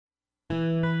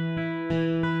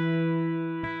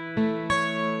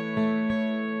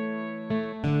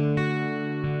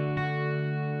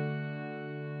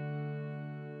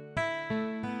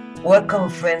Welcome,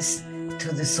 friends,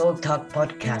 to the Soul Talk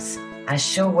podcast, a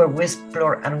show where we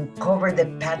explore and uncover the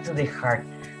path to the heart,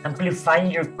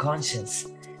 amplifying your conscience.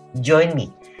 Join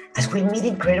me as we meet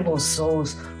incredible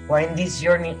souls who are in this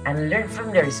journey and learn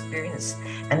from their experience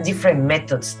and different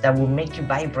methods that will make you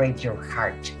vibrate your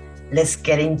heart. Let's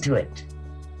get into it.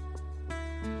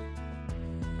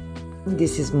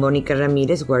 This is Monica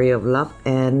Ramirez, Warrior of Love,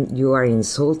 and you are in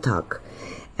Soul Talk.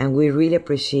 And we really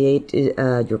appreciate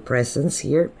your presence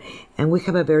here. And we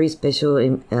have a very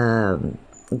special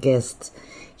guest.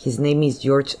 His name is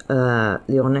George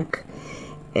Leoniak.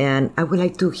 And I would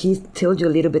like to tell you a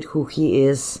little bit who he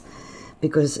is,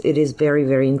 because it is very,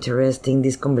 very interesting,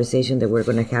 this conversation that we're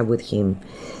going to have with him.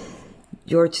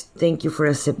 George, thank you for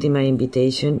accepting my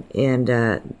invitation, and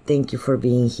thank you for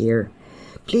being here.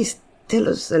 Please tell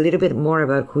us a little bit more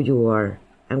about who you are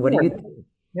and what do you do.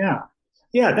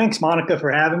 Yeah, thanks, Monica, for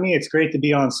having me. It's great to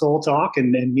be on Soul Talk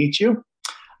and meet you.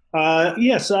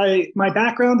 My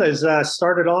background is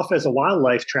started off as a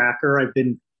wildlife tracker. I've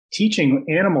been teaching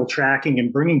animal tracking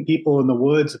and bringing people in the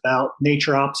woods about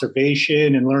nature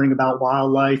observation and learning about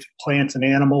wildlife, plants, and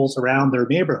animals around their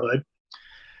neighborhood.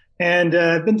 And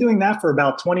I've been doing that for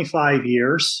about 25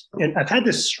 years. And I've had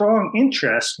this strong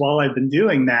interest while I've been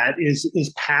doing that is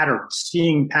patterns,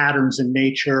 seeing patterns in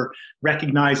nature,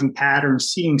 recognizing patterns,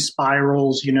 seeing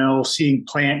spirals, seeing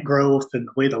plant growth and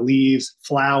the way the leaves,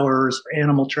 flowers,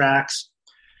 animal tracks.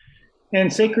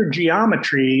 And sacred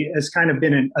geometry has kind of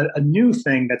been a new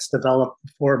thing that's developed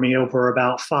for me over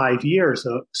about 5 years,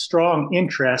 a strong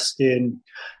interest in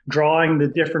drawing the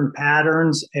different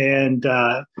patterns and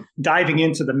diving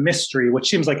into the mystery, which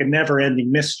seems like a never-ending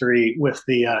mystery with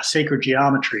the sacred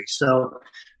geometry. So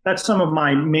that's some of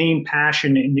my main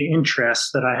passion and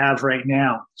interests that I have right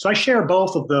now. So I share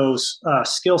both of those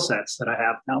skill sets that I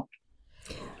have now.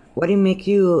 What did make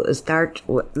you start?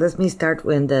 Let me start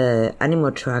with the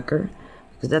animal tracker,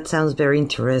 because that sounds very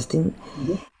interesting.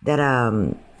 Mm-hmm.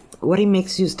 That what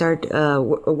makes you start?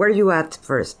 Where are you at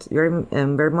first? You're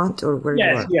in Vermont, or where?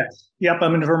 Yes, you are? Yes, yep.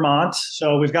 I'm in Vermont,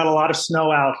 so we've got a lot of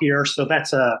snow out here. So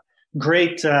that's a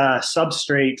great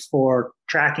substrate for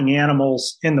tracking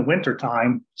animals in the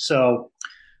wintertime. So,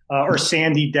 or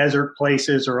sandy desert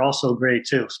places are also great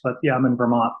too. But yeah, I'm in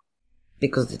Vermont.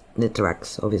 Because the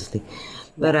tracks, obviously.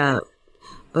 But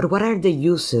what are the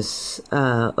uses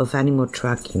of animal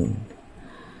tracking?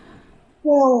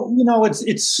 Well,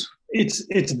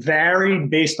 it's varied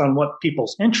based on what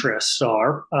people's interests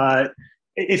are.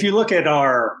 If you look at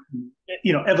our,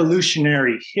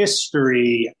 evolutionary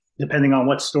history, depending on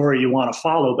what story you want to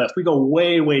follow, but if we go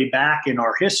way, way back in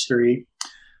our history,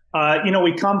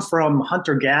 we come from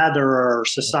hunter-gatherer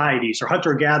societies, or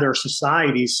hunter-gatherer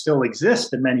societies still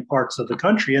exist in many parts of the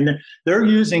country, and they're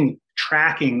using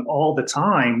tracking all the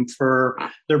time for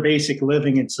their basic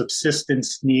living and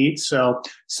subsistence needs. So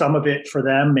some of it for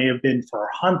them may have been for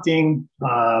hunting,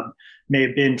 may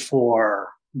have been for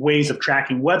ways of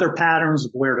tracking weather patterns,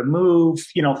 of where to move,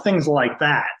 things like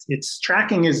that.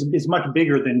 Tracking is much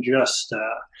bigger than just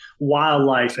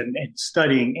wildlife and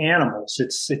studying animals.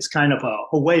 It's kind of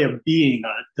a way of being,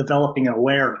 developing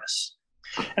awareness.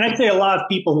 And I'd say a lot of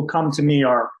people who come to me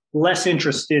are less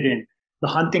interested in the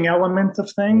hunting element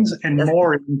of things and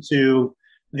more into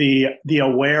the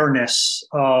awareness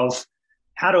of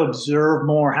how to observe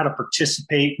more, how to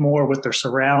participate more with their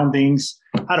surroundings,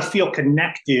 how to feel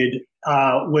connected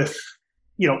with,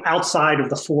 outside of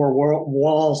the four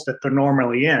walls that they're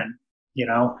normally in,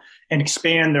 and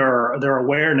expand their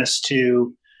awareness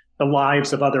to the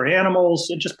lives of other animals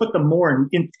and just put them more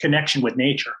in connection with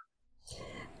nature.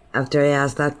 After I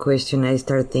asked that question, I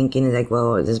started thinking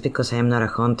well, that's because I am not a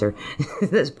hunter.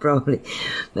 That's probably,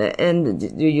 and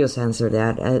you just answered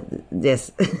that.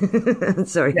 Yes.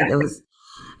 Sorry, yeah. That was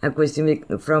a question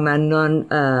from a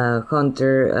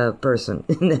non-hunter person.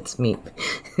 That's me.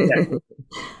 Yeah.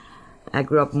 I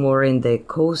grew up more in the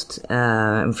coast.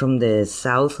 I'm from the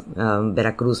south,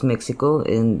 Veracruz, Mexico,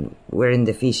 and we're in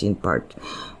the fishing part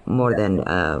more than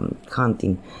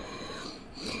hunting.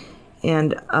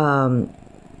 And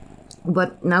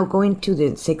but now going to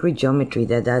the sacred geometry,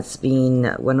 that's been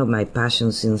one of my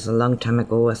passions since a long time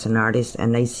ago as an artist.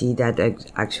 And I see that I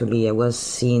was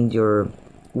seeing your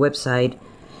website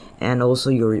and also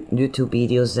your YouTube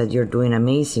videos that you're doing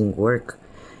amazing work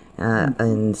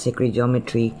in sacred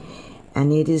geometry.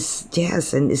 And it is,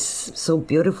 yes, and it's so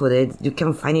beautiful that you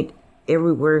can find it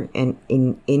everywhere and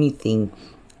in anything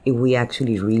if we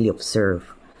actually really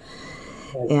observe.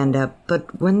 And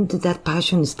but when did that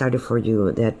passion started for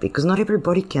you? That because not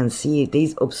everybody can see it.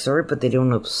 They observe, but they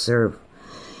don't observe.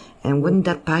 And when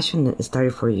that passion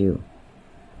started for you?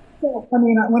 Well, I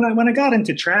mean, when I got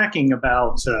into tracking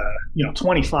about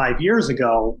 25 years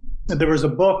ago, there was a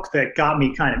book that got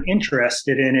me kind of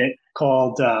interested in it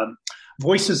called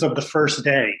Voices of the First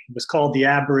Day. It was called The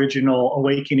Aboriginal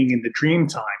Awakening in the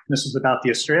Dreamtime. This was about the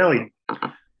Australian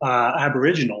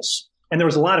Aboriginals, and there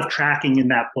was a lot of tracking in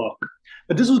that book.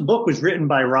 But book was written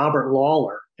by Robert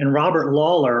Lawler, and Robert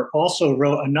Lawler also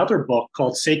wrote another book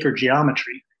called Sacred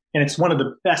Geometry, and it's one of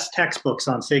the best textbooks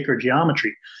on sacred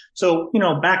geometry. So,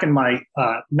 back in my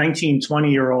 19,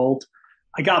 20-year-old,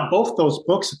 I got both those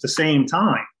books at the same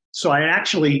time. So I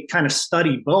actually kind of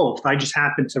studied both. I just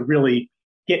happened to really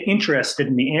get interested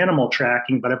in the animal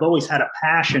tracking, but I've always had a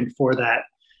passion for that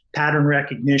pattern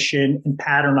recognition and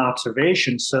pattern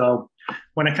observation. So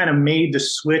when I kind of made the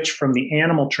switch from the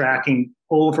animal tracking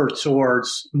over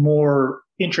towards more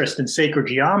interest in sacred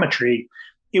geometry,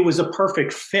 it was a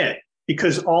perfect fit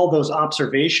because all those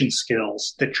observation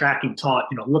skills that tracking taught,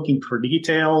 looking for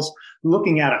details,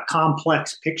 looking at a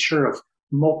complex picture of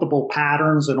multiple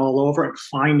patterns and all over and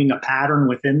finding a pattern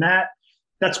within that,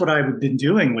 that's what I've been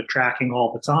doing with tracking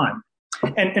all the time.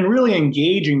 And really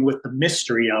engaging with the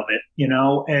mystery of it,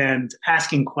 and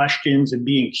asking questions and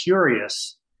being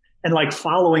curious and like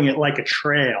following it like a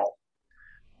trail.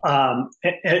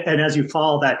 And as you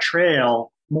follow that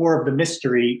trail, more of the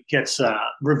mystery gets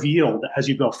revealed as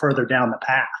you go further down the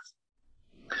path.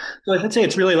 So I'd say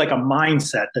it's really like a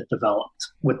mindset that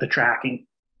developed with the tracking.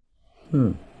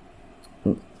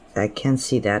 I can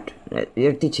see that.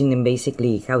 You're teaching them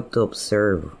basically how to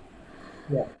observe.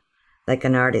 Yeah. Like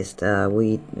an artist,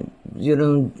 you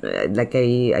don't, like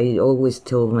I always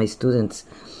tell my students,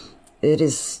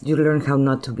 you learn how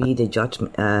not to be the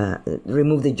judgment,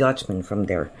 remove the judgment from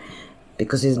there,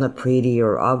 because it's not pretty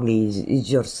or ugly, it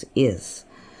just is.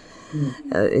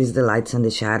 It's the lights and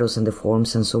the shadows and the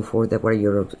forms and so forth that what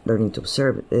you're learning to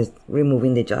observe is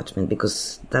removing the judgment,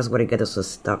 because that's what gets us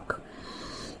stuck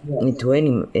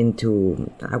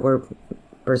into our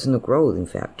personal growth, in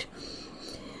fact.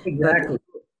 Exactly.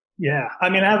 Yeah. I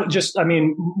mean,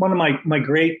 one of my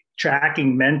great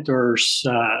tracking mentors,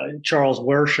 Charles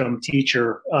Worsham,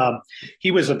 teacher,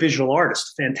 he was a visual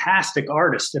artist, fantastic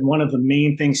artist. And one of the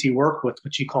main things he worked with,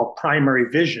 which he called primary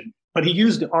vision, but he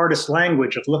used the artist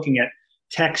language of looking at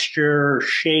texture,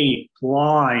 shape,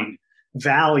 line,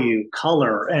 value,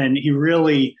 color. And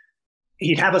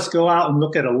he'd have us go out and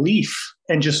look at a leaf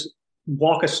and just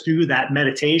walk us through that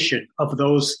meditation of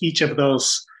each of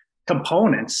those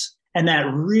components. And that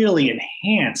really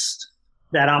enhanced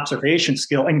that observation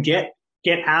skill and get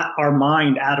our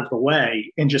mind out of the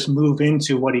way and just move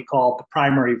into what he called the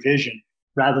primary vision,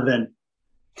 rather than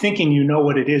thinking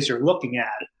what it is you're looking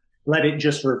at. Let it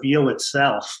just reveal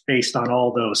itself based on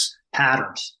all those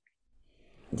patterns.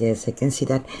 Yes, I can see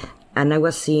that. And I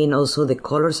was seeing also the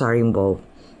colors are involved,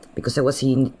 because I was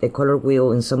seeing the color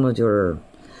wheel in some of the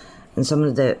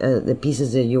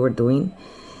pieces that you were doing.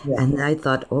 Yeah. And I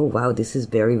thought, oh, wow, this is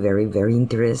very, very, very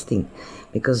interesting,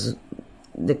 because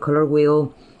the color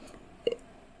wheel,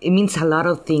 it means a lot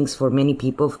of things for many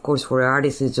people. Of course, for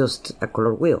artists, it's just a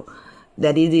color wheel.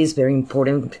 That it is very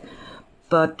important.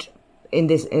 But in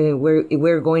this,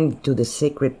 we're going to the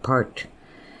sacred part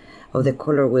of the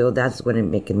color wheel. That's going to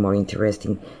make it more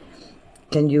interesting.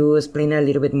 Can you explain a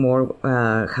little bit more?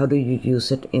 How do you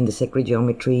use it in the sacred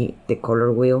geometry, the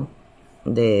color wheel?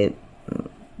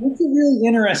 That's a really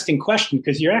interesting question,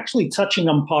 because you're actually touching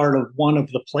on part of one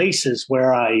of the places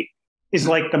where is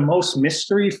like the most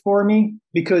mystery for me,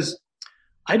 because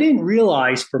I didn't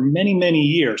realize for many, many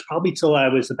years, probably till I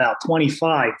was about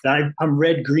 25, that I'm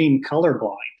red-green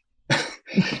colorblind.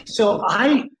 So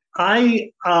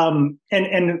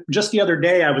and just the other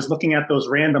day, I was looking at those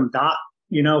random dot,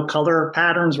 color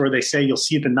patterns where they say you'll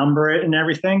see the number and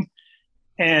everything.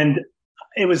 And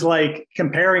it was like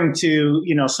comparing to,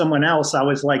 someone else, I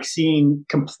was like seeing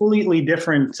completely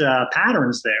different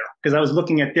patterns there, because I was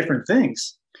looking at different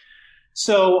things.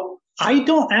 So I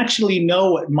don't actually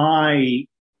know what my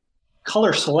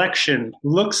color selection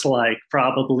looks like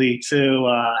probably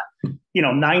to,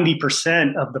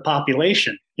 90% of the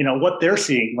population, what they're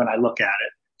seeing when I look at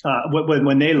it,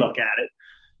 when they look at it.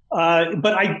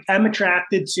 But I am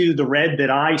attracted to the red that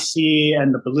I see,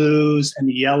 and the blues and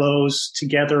the yellows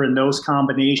together in those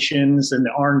combinations, and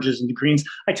the oranges and the greens.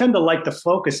 I tend to like to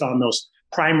focus on those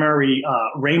primary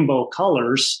rainbow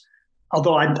colors,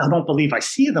 although I don't believe I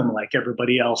see them like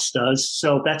everybody else does.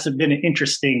 So that's been an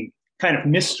interesting kind of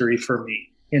mystery for me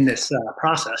in this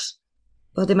process.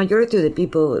 Well, the majority of the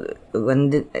people,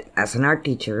 as an art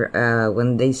teacher,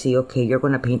 when they see, okay, you're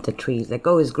going to paint a tree, it's like,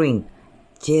 oh, it's green.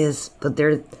 Yes, but there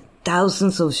are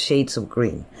thousands of shades of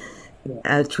green.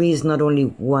 Yeah. A tree is not only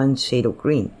one shade of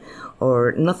green,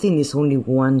 or nothing is only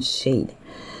one shade.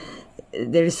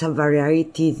 There is a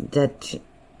variety that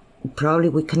probably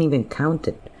we can't even count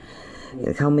it.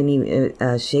 Yeah. How many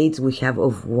shades we have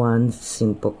of one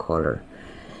simple color.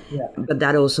 Yeah. But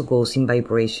that also goes in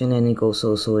vibration, and it goes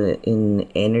also in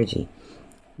energy,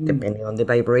 depending on the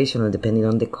vibration or depending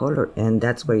on the color. And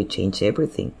that's where you change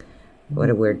everything,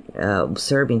 what we're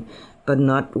observing. But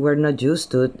we're not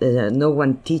used to it. No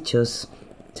one teaches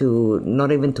to,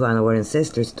 not even to our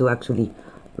ancestors, to actually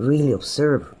really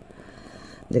observe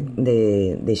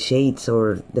the shades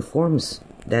or the forms.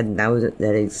 That's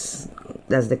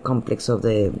the complex of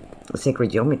the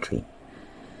sacred geometry.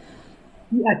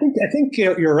 I think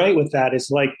you're right with that. It's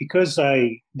like, because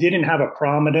I didn't have a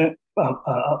prominent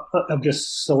of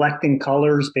just selecting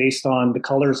colors based on the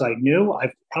colors I knew,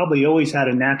 I've probably always had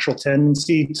a natural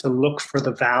tendency to look for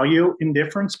the value in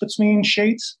difference between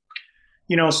shades.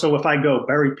 So if I go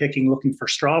berry picking looking for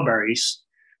strawberries,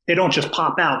 they don't just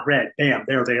pop out red, bam,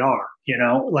 there they are.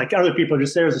 Like other people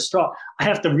just, there's a straw. I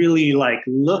have to really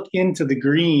look into the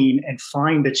green and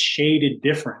find the shaded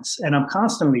difference. And I'm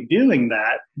constantly doing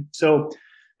that. So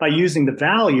by using the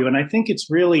value, and I think it's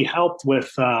really helped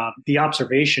with the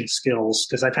observation skills,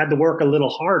 because I've had to work a little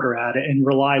harder at it and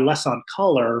rely less on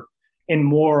color and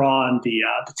more on the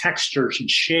textures and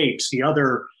shapes, the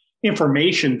other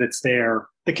information that's there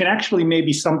that can actually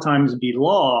maybe sometimes be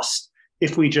lost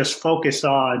if we just focus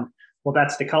on, well,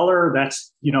 that's the color,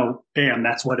 that's, bam,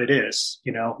 that's what it is.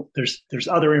 There's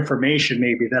other information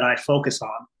maybe that I focus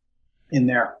on in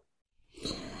there.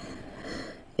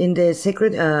 In the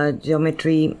sacred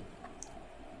geometry,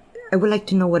 I would like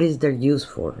to know what is their use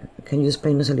for. Can you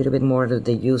explain us a little bit more of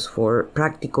the use for,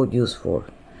 practical use for?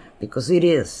 Because it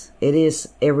is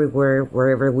everywhere,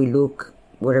 wherever we look,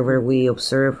 wherever we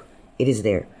observe, it is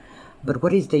there. But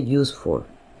what is the use for?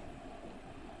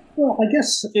 Well, I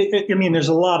guess there's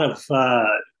a lot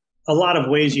of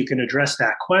ways you can address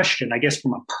that question. I guess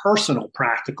from a personal,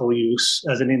 practical use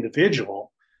as an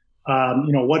individual,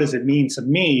 what does it mean to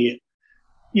me?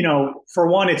 For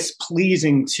one, it's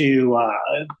pleasing to.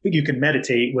 You can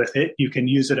meditate with it. You can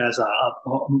use it as a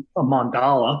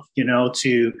mandala,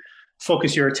 to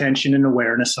focus your attention and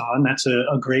awareness on. That's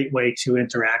a great way to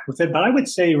interact with it. But I would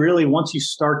say, really, once you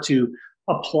start to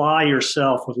apply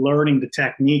yourself with learning the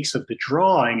techniques of the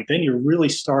drawing, then you're really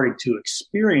starting to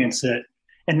experience it.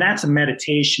 And that's a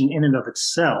meditation in and of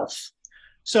itself.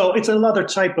 So it's another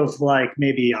type of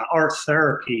maybe art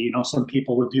therapy. Some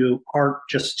people would do art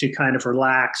just to kind of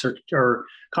relax or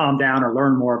calm down or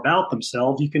learn more about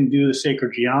themselves. You can do the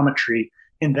sacred geometry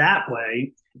in that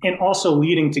way, and also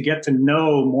leading to get to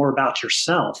know more about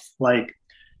yourself. Like,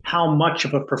 how much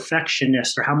of a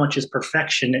perfectionist, or how much is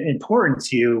perfection important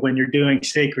to you when you're doing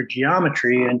sacred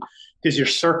geometry? And does your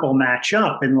circle match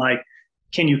up? And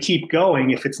can you keep going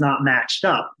if it's not matched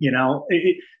up?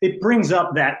 It brings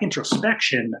up that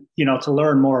introspection, to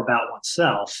learn more about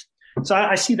oneself. So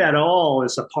I see that all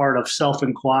as a part of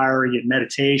self-inquiry and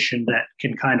meditation that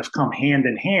can kind of come hand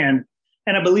in hand.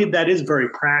 And I believe that is very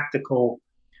practical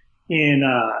in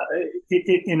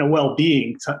a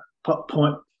well-being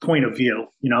point of view,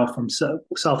 from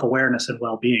self-awareness and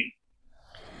well-being.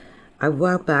 A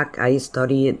while back, I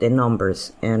studied the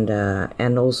numbers and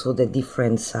also the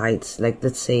different sides. Like,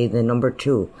 let's say the number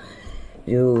 2,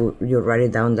 you write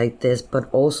it down like this, but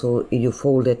also if you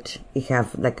fold it, it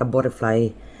have like a butterfly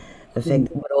effect.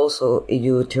 Mm-hmm. But also if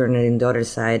you turn it in the other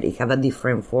side, it have a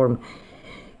different form.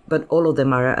 But all of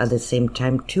them are at the same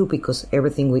time too, because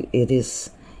everything it is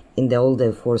in all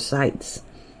the 4 sides.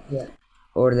 Yeah.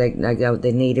 Or like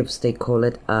the natives, they call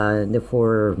it the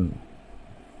 4.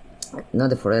 Not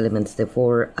the 4 elements, the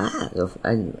 4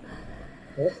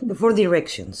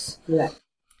 directions. Yeah.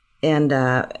 And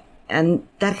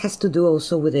that has to do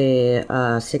also with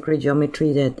the sacred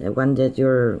geometry, that one that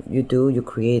you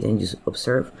create and you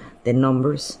observe. The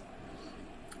numbers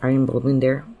are involved in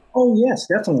there. Oh yes,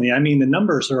 definitely. The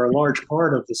numbers are a large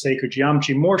part of the sacred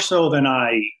geometry, more so than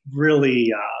I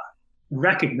really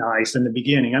recognized in the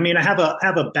beginning. I have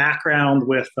a background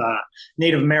with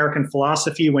Native American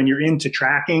philosophy. When you're into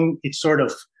tracking, it sort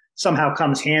of somehow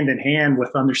comes hand in hand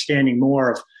with understanding more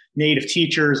of Native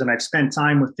teachers. And I've spent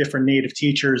time with different Native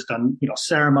teachers, done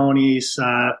ceremonies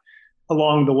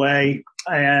along the way,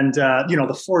 and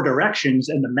the 4 directions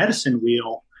and the medicine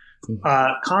wheel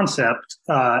concept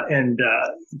and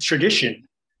tradition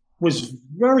was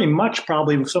very much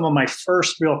probably some of my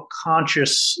first real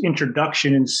conscious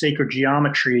introduction in sacred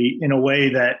geometry, in a way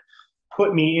that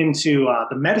put me into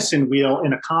the medicine wheel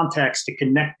in a context that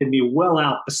connected me well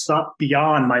out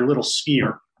beyond my little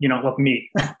sphere, of me.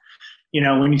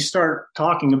 when you start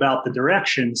talking about the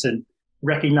directions and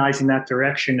recognizing that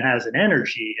direction has an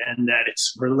energy and that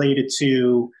it's related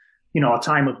to, a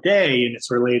time of day, and it's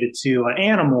related to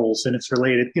animals, and it's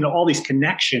related, all these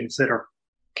connections that are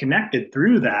connected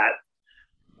through that.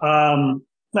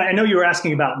 I know you were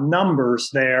asking about numbers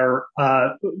there.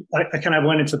 I kind of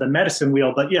went into the medicine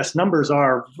wheel, but yes, numbers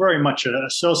are very much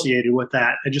associated with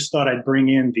that. I just thought I'd bring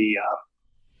in the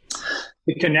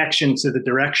connection to the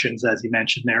directions, as you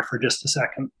mentioned there, for just a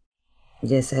second.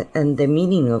 Yes, and the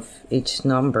meaning of each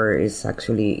number is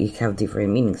actually, it have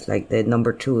different meanings. Like the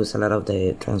number 2 is a lot of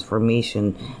the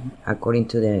transformation, according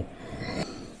to the,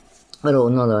 well,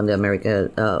 not only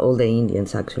America, all the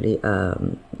Indians actually.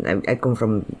 I come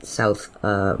from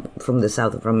the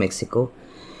south from Mexico,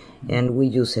 and we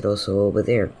use it also over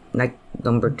there. Like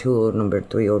number 2 or number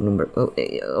 3 or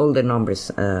all the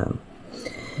numbers,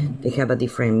 they have a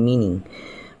different meaning.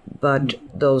 But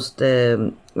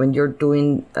when you're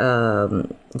doing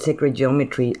sacred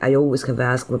geometry, I always have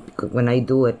asked when I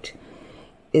do it,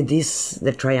 is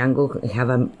the triangle have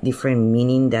a different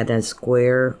meaning than a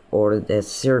square, or the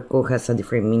circle has a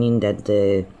different meaning than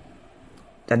the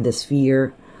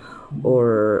sphere,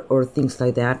 or things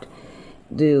like that?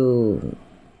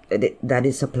 That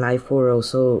is applied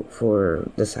also for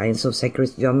the science of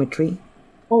sacred geometry?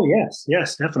 Oh,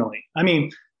 yes, definitely. I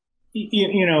mean,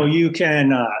 you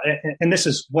can, and this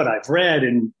is what I've read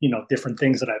and, different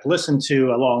things that I've listened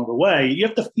to along the way. You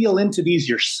have to feel into these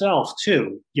yourself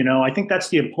too. I think that's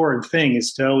the important thing,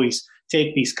 is to always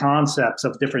take these concepts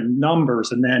of different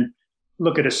numbers and then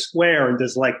look at a square and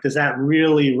does that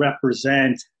really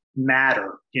represent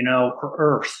matter, or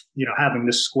earth, having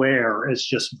the square as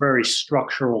just very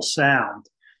structural sound.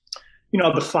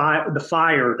 The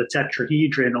fire, the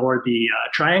tetrahedron, or the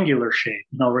triangular shape,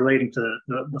 relating to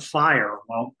the fire.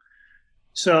 Well,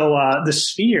 so the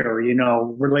sphere,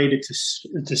 related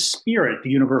to spirit, the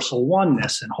universal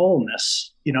oneness and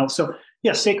wholeness. So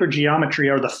sacred geometry,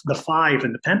 or the 5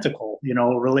 and the pentacle,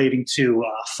 relating to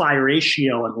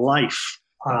firatio and life.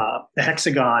 The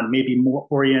hexagon may be more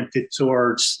oriented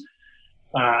towards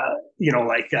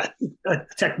like a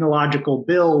technological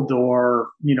build, or,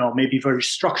 maybe very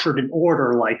structured in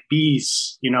order, like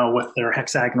bees, with their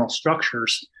hexagonal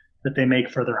structures that they make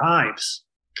for their hives.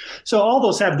 So all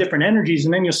those have different energies,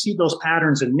 and then you'll see those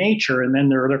patterns in nature, and then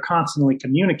they're constantly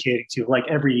communicating to you. Like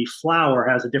every flower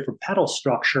has a different petal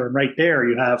structure, and right there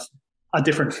you have a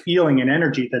different feeling and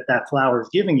energy that flower is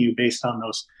giving you based on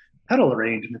those petal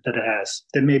arrangement that it has,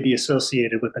 that may be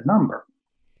associated with a number.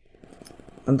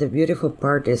 And the beautiful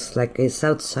part is, like, it's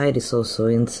outside, it's also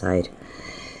inside.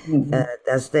 Mm-hmm.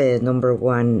 That's the number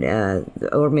 1,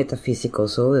 or metaphysical.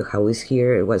 So how is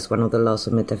here, it was one of the laws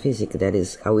of metaphysics, that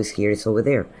is, how is here is over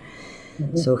there.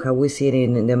 Mm-hmm. So how we see it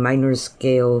in the minor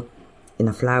scale in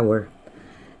a flower,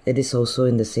 it is also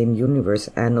in the same universe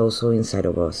and also inside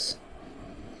of us.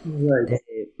 Right.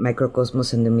 The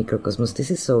microcosmos and the microcosmos.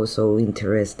 This is so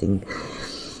interesting.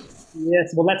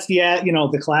 Yes, well, that's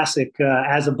the classic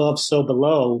 "as above, so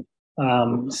below"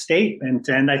 statement,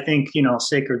 and I think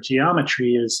sacred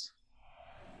geometry is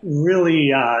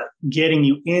really getting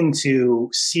you into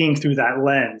seeing through that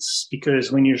lens,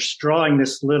 because when you're drawing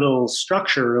this little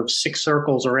structure of 6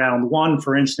 circles around one,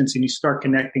 for instance, and you start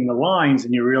connecting the lines,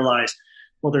 and you realize,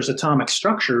 well, there's atomic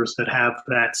structures that have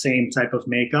that same type of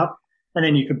makeup, and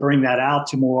then you could bring that out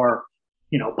to more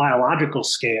biological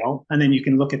scale. And then you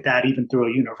can look at that even through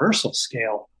a universal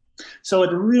scale. So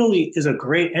it really is a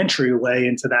great entryway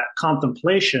into that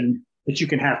contemplation that you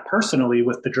can have personally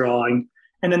with the drawing.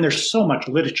 And then there's so much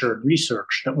literature and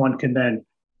research that one can then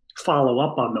follow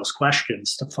up on those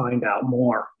questions to find out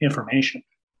more information.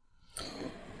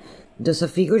 Does a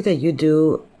figure that you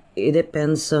do, it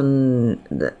depends on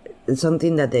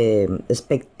something that the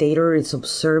spectator is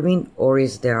observing, or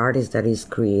is the artist that is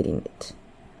creating it?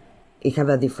 It have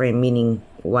a different meaning,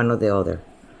 one or the other.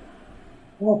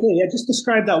 Okay, just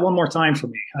describe that one more time for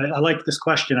me. I like this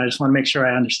question. I just want to make sure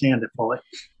I understand it fully.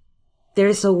 There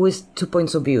is always 2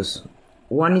 points of views.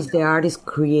 One is the artist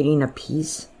creating a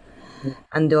piece,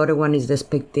 and the other one is the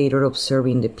spectator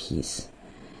observing the piece.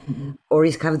 Mm-hmm. Or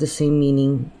it have the same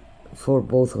meaning for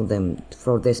both of them,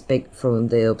 from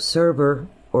the observer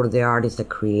or the artist that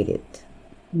created.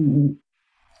 Mm-hmm.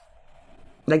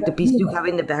 Like the piece you have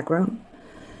in the background.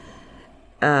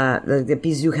 The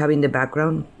piece you have in the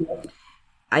background,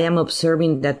 I am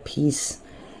observing that piece,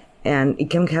 and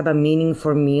it can have a meaning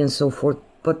for me and so forth.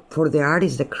 But for the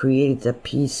artist that created the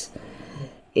piece,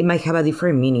 it might have a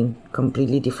different meaning,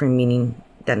 completely different meaning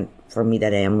than for me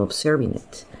that I am observing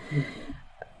it.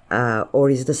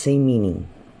 Or is the same meaning?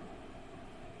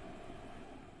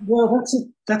 Well,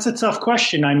 that's a tough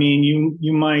question. I mean,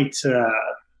 you might.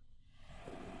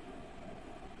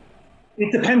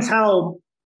 It depends how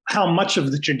much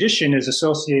of the tradition is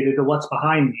associated to what's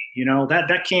behind me. You know,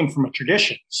 that came from a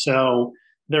tradition, so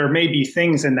there may be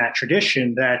things in that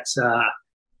tradition that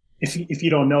if you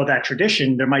don't know that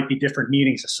tradition, there might be different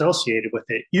meanings associated with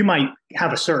it. You might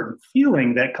have a certain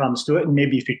feeling that comes to it, and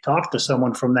maybe if you talk to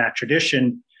someone from that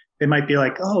tradition, they might be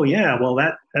like, "Oh yeah, well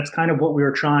that's kind of what we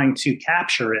were trying to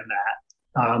capture in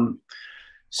that."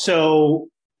 So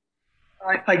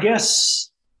I guess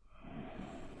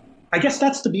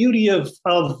that's the beauty of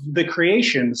the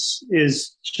creations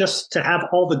is just to have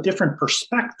all the different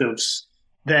perspectives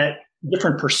that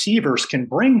different perceivers can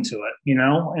bring to it, you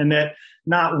know, and that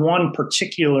not one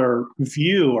particular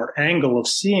view or angle of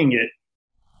seeing it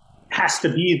has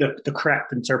to be the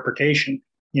correct interpretation,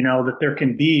 you know, that there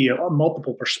can be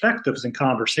multiple perspectives and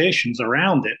conversations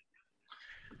around it.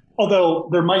 Although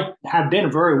there might have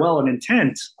been very well an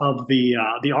intent of the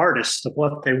artist of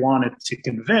what they wanted to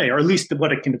convey, or at least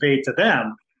what it conveyed to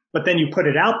them. But then you put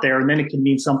it out there, and then it can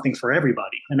mean something for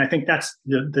everybody. And I think that's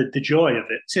the joy of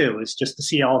it too, is just to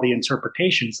see all the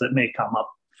interpretations that may come up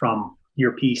from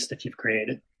your piece that you've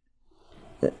created.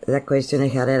 That question I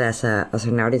had it as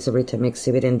an artist every time I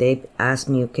exhibit, and they ask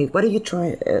me, okay, what are you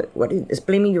trying?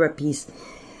 Explain me your piece,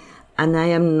 and I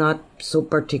am not so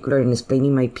particular in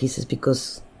explaining my pieces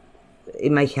because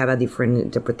it might have a different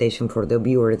interpretation for the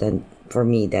viewer than for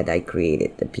me that I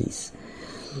created the piece.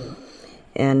 Yeah.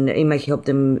 And it might help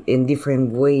them in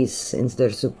different ways in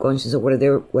their subconscious or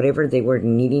whatever they were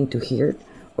needing to hear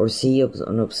or see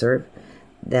and observe.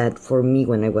 That for me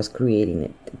when I was creating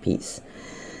it, the piece.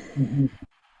 Mm-hmm.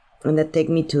 And that take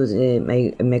me to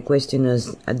my question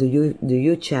is, do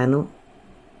you channel?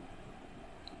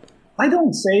 I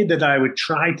don't say that I would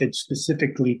try to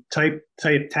specifically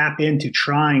tap into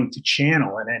trying to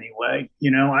channel in any way.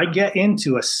 You know, I get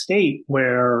into a state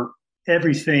where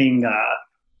everything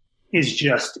is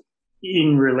just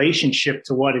in relationship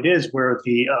to what it is, where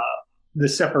the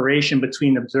separation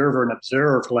between observer and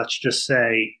observed, let's just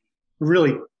say,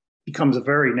 really becomes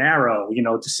very narrow, you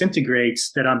know,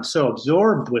 disintegrates, that I'm so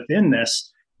absorbed within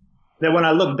this that when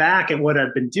I look back at what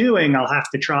I've been doing, I'll have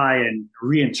to try and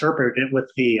reinterpret it with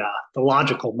the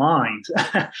logical mind,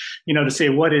 you know, to say,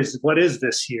 what is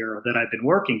this here that I've been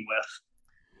working with?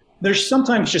 There's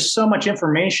sometimes just so much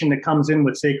information that comes in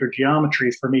with sacred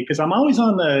geometry for me, because I'm always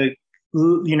on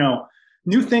you know,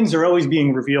 new things are always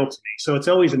being revealed to me. So it's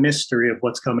always a mystery of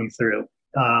what's coming through.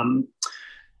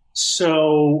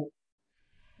 So,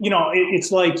 you know,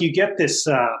 it's like you get this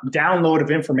download of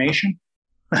information,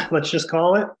 let's just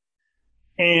call it.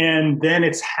 And then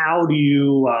it's how do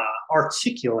you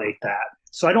articulate that?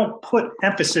 So I don't put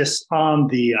emphasis on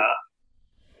the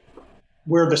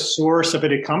where the source of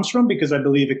it comes from, because I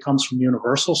believe it comes from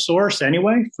universal source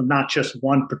anyway, from not just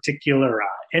one particular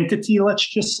entity, let's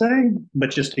just say, but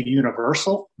just a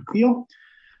universal feel.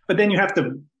 But then you have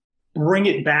to bring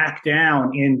it back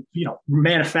down and, you know,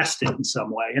 manifest it in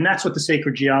some way. And that's what the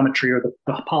sacred geometry or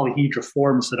the polyhedra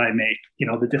forms that I make, you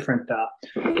know, the different,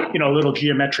 you know, little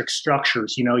geometric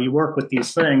structures, you know, you work with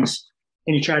these things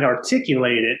and you try to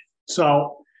articulate it.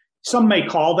 So some may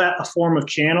call that a form of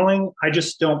channeling. I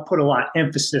just don't put a lot of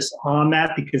emphasis on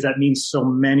that, because that means so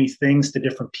many things to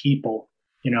different people,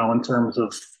 you know, in terms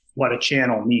of what a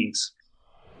channel means.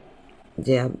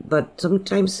 Yeah, but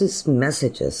sometimes it's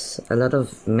messages, a lot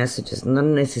of messages, not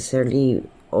necessarily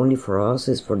only for us,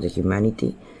 it's for the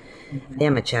humanity. Mm-hmm. I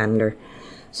am a channeler.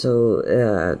 So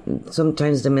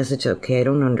sometimes the message, okay, I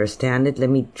don't understand it. Let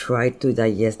me try to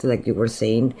digest it, like you were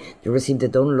saying. You receive the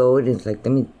download, it's like,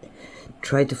 let me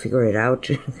try to figure it out,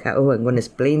 how I'm going to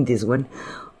explain this one,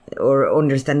 or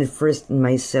understand it first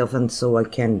myself, and so I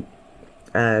can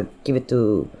give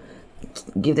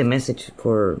the message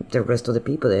for the rest of the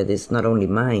people that it's not only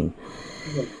mine.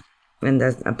 Yeah. And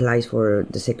that applies for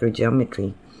the sacred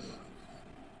geometry.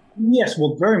 Yes,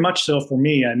 well, very much so for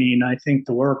me. I mean, I think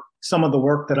some of the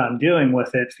work that I'm doing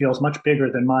with it feels much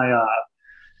bigger than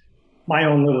my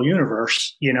own little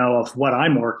universe, you know, of what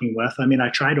I'm working with. I mean, I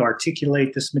try to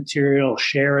articulate this material,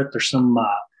 share it. There's some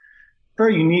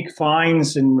very unique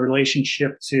finds in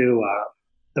relationship to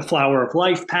the flower of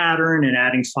life pattern and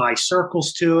adding 5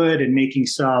 circles to it and making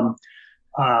some,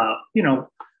 you know,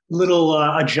 little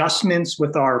adjustments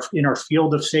in our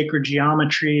field of sacred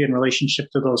geometry in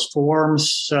relationship to those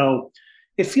forms. So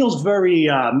it feels very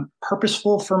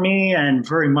purposeful for me and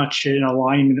very much in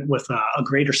alignment with a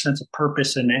greater sense of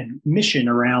purpose and mission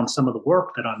around some of the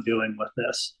work that I'm doing with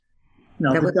this.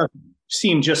 No,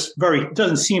 it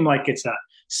doesn't seem like it's a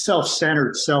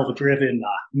self-centered, self-driven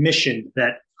mission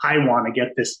that I want to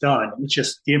get this done. It's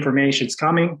just the information's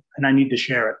coming and I need to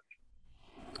share it.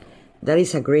 That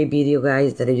is a great video,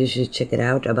 guys, that you should check it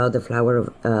out, about the flower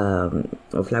of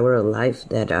life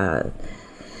that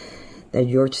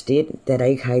George did, that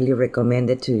I highly recommend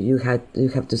it to you. You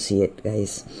have to see it,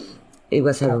 guys. It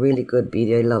was a really good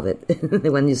video. I love it.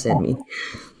 The one you sent me.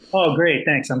 Oh, great.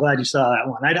 Thanks. I'm glad you saw that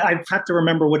one. I have to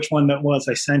remember which one that was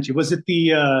I sent you. Was it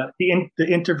the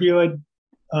interview,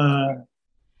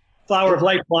 Flower of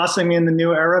Life Blossoming in the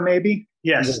New Era, maybe?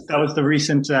 Yes, that was the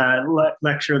recent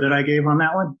lecture that I gave on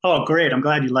that one. Oh, great. I'm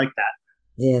glad you liked that.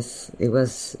 Yes, it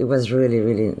was really,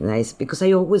 really nice, because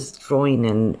I always drawing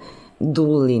and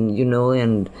doodling,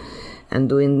 and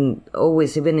doing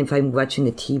always, even if I'm watching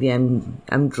the TV,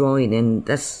 I'm drawing, and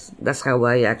that's how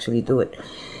I actually do it.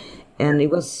 And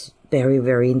it was very,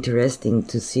 very interesting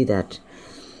to see that.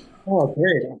 Oh,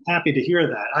 great. I'm happy to hear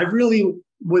that. I really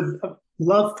would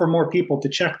love for more people to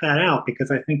check that out, because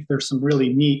I think there's some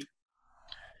really neat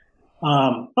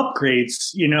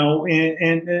upgrades,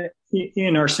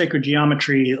 in our sacred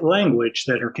geometry language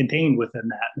that are contained within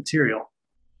that material.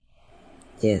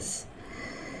 Yes.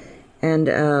 And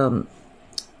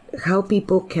how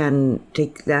people can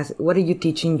take that. What are you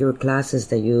teaching your classes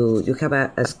that you have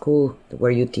a school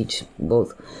where you teach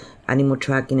both animal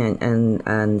tracking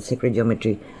and sacred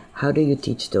geometry? How do you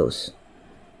teach those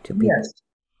to people? Yes.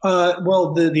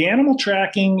 Well, the animal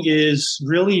tracking is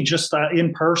really just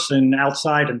in person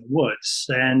outside in the woods.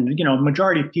 And,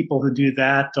 majority of people who do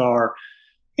that are,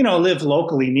 live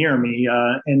locally near me.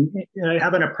 And I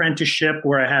have an apprenticeship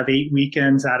where I have 8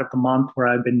 weekends out of the month where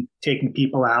I've been taking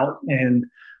people out and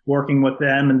working with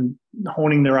them and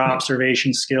honing their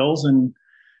observation skills. And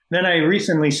then I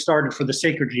recently started, for the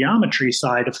sacred geometry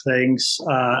side of things,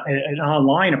 an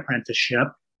online apprenticeship,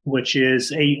 which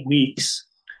is 8 weeks.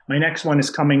 My next one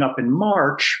is coming up in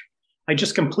March. I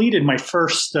just completed my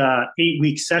first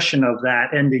 8-week session of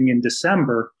that, ending in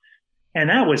December. And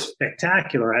that was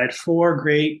spectacular. I had 4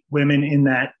 great women in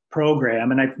that program,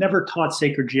 and I've never taught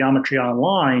sacred geometry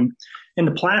online. And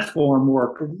the platform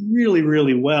worked really,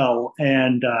 really well.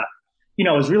 And, it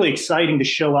was really exciting to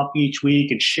show up each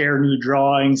week and share new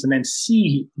drawings and then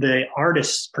see the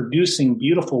artists producing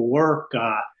beautiful work.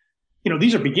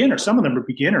 These are beginners. Some of them are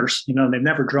beginners. They've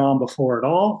never drawn before at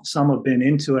all. Some have been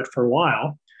into it for a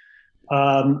while.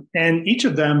 And each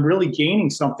of them really gaining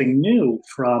something new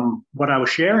from what I was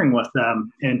sharing with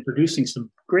them and producing some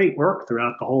great work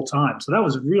throughout the whole time. So that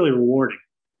was really rewarding.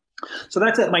 So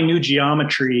that's at my new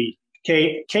geometry,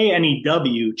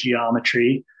 KNEW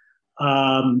geometry,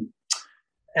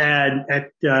 and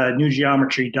at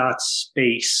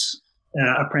newgeometry.space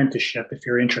apprenticeship, if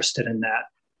you're interested in that.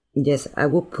 Yes, I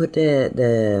will put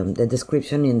the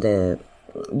description in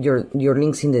your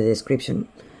links in the description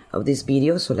of this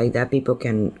video, so like that people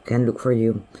can look for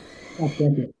you. Oh,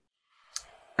 thank you.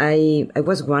 I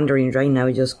was wondering right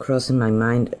now, just crossing my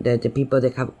mind, that the people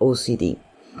that have OCD,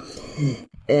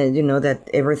 that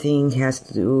everything has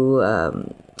to do,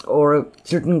 or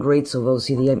certain grades of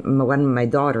OCD. My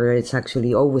daughter is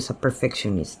actually always a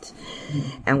perfectionist.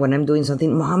 And when I'm doing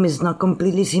something, Mom, it's not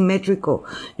completely symmetrical.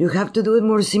 You have to do it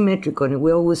more symmetrical. And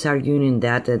we're always arguing in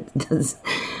that.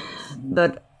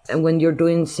 But when you're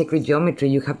doing sacred geometry,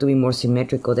 you have to be more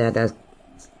symmetrical that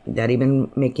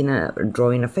even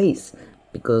drawing a face.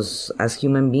 Because as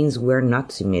human beings, we're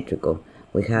not symmetrical.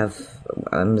 We have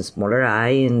a smaller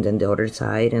eye and then the other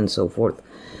side and so forth.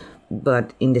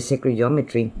 But in the sacred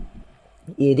geometry,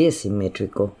 it is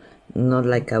symmetrical, not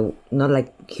like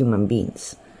human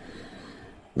beings,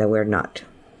 that we're not.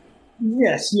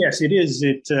 Yes, it is.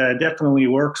 It definitely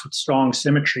works with strong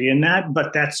symmetry in that,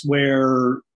 but that's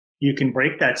where you can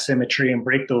break that symmetry and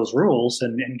break those rules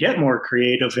and get more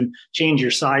creative and change your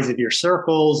size of your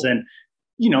circles and,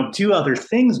 do other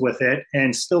things with it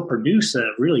and still produce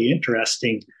really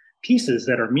interesting pieces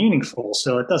that are meaningful.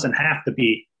 So it doesn't have to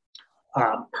be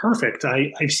perfect.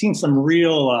 I've seen some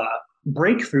real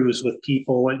breakthroughs with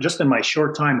people just in my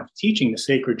short time of teaching the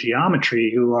sacred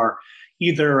geometry who are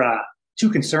either too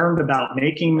concerned about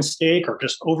making a mistake or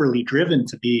just overly driven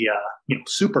to be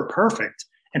super perfect,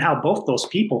 and how both those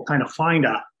people kind of find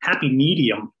a happy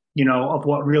medium, of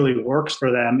what really works for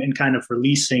them and kind of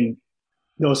releasing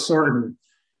those certain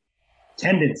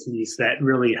tendencies that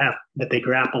they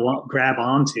grab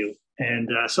onto. And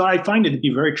so I find it to be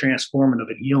very transformative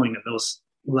and healing at those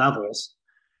levels.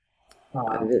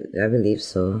 I believe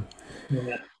so.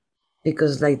 Yeah.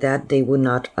 Because like that, they would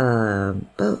not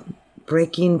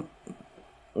breaking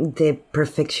the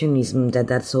perfectionism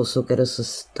that's also get us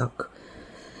stuck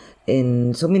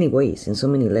in so many ways, in so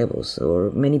many levels.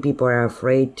 Or many people are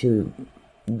afraid to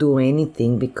do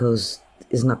anything because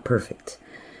it's not perfect.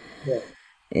 Yeah.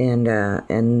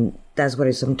 And that's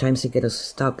where sometimes it gets us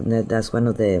stuck. And that's one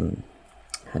of the,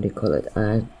 how do you call it?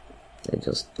 I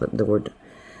just the word.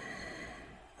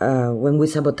 When we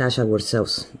sabotage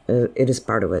ourselves, it is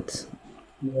part of it.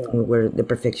 Yeah. Where the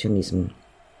perfectionism.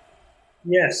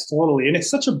 Yes, totally. And it's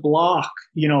such a block,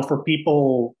 for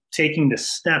people taking the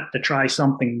step to try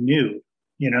something new,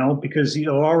 because you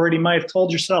already might have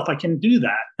told yourself, I can do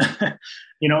that,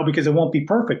 because it won't be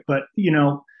perfect. But,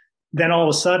 then all of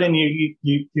a sudden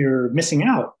you're missing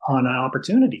out on an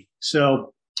opportunity.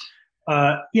 So,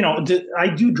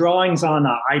 I do drawings on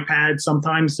an iPad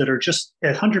sometimes that are just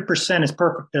 100% as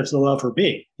perfect as they'll ever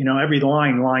be. Every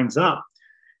line lines up.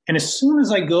 And as soon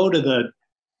as I go to the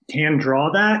hand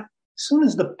draw that, as soon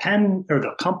as the pen or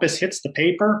the compass hits the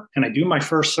paper and I do my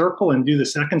first circle and do the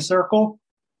second circle,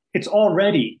 it's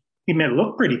already, it may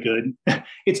look pretty good.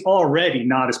 It's already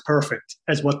not as perfect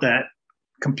as what that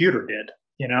computer did,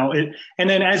 and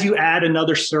then as you add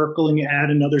another circle and you add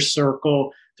another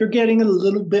circle, they're getting a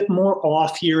little bit more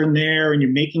off here and there, and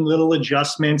you're making little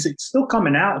adjustments. It's still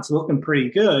coming out. It's looking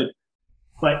pretty good,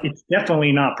 but it's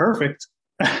definitely not perfect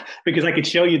because I could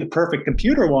show you the perfect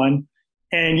computer one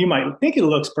and you might think it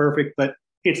looks perfect, but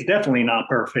it's definitely not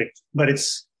perfect, but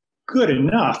it's good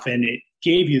enough. And it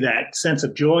gave you that sense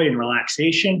of joy and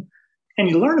relaxation. And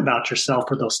you learn about yourself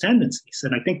for those tendencies.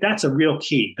 And I think that's a real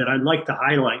key that I'd like to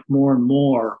highlight more and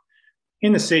more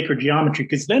in the sacred geometry,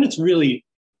 because then it's really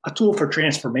a tool for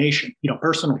transformation,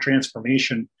 personal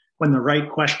transformation, when the right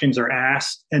questions are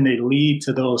asked and they lead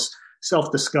to those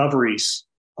self-discoveries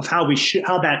of how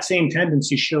that same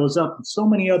tendency shows up in so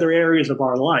many other areas of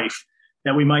our life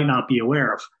that we might not be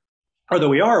aware of, or that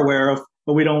we are aware of,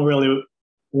 but we don't really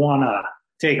want to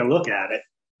take a look at it.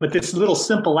 But this little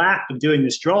simple act of doing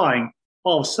this drawing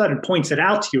all of a sudden points it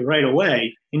out to you right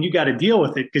away, and you got to deal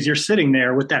with it because you're sitting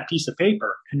there with that piece of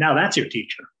paper, and now that's your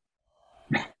teacher.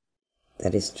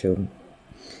 That is true.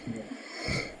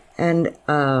 And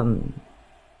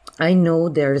I know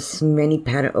there's many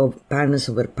patterns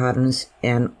over patterns,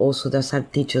 and also that's how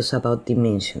teach us about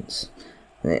dimensions.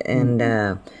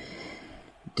 And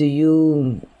do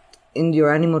you, in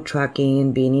your animal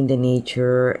tracking, being in the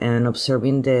nature and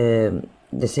observing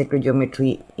the sacred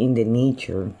geometry in the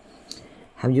nature,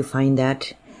 have you find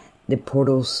that the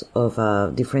portals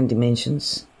of different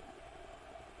dimensions?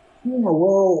 Yeah,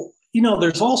 well,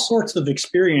 there's all sorts of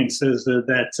experiences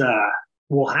that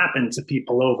will happen to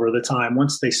people over the time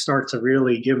once they start to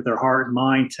really give their heart and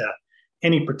mind to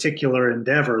any particular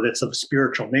endeavor that's of a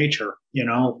spiritual nature,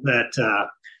 that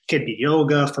could be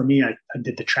yoga. For me, I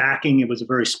did the tracking. It was a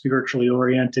very spiritually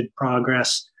oriented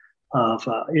progress of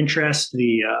interest,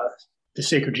 the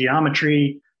sacred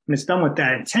geometry. And it's done with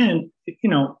that intent,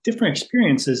 different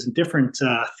experiences and different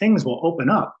things will open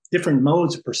up, different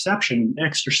modes of perception,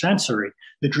 extrasensory.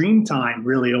 The dream time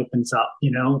really opens up,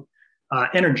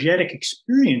 energetic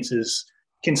experiences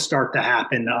can start to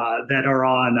happen that are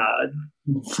on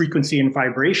frequency and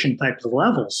vibration types of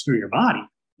levels through your body,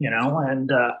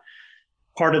 and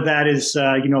part of that is,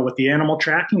 with the animal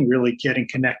tracking, really getting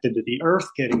connected to the earth,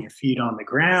 getting your feet on the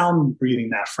ground,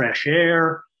 breathing that fresh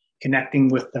air, connecting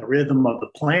with the rhythm of the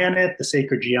planet, the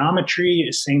sacred geometry,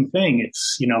 same thing.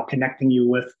 It's, connecting you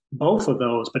with both of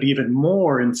those, but even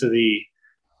more into the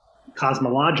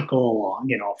cosmological,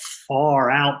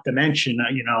 far out dimension,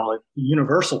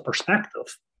 universal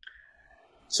perspective.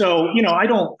 So, I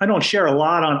don't share a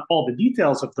lot on all the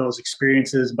details of those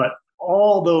experiences, but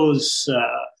all those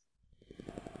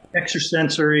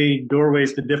extrasensory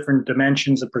doorways to different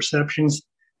dimensions of perceptions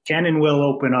can and will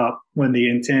open up when the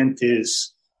intent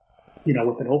is,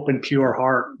 with an open, pure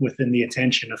heart within the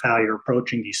attention of how you're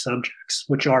approaching these subjects,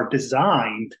 which are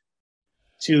designed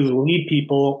to lead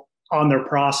people on their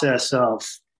process of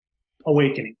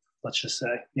awakening, let's just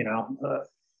say.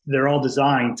 They're all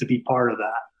designed to be part of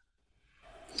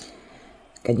that.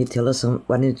 Can you tell us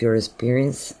one of your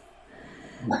experience?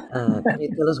 Can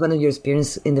you tell us one of your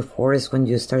experience in the forest when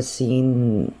you start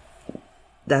seeing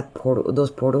that portal, those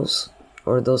portals,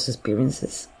 or those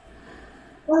experiences?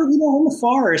 Well, in the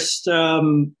forest,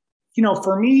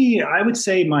 for me, I would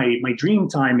say my dream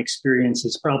time experience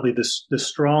is probably the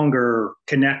stronger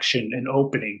connection and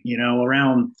opening,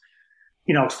 around,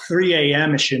 3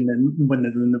 a.m.ish, and when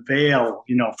the veil,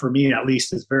 for me at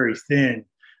least, is very thin.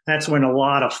 That's when a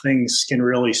lot of things can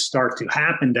really start to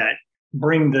happen that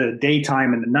bring the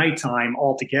daytime and the nighttime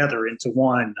all together into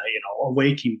one,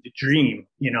 awakening the dream,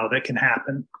 that can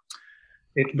happen.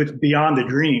 It's beyond the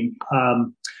dream.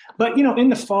 But in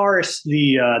the forest,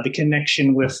 the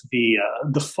connection with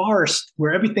the forest,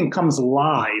 where everything comes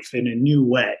alive in a new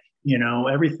way.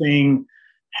 Everything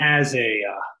has an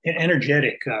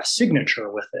energetic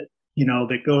signature with it.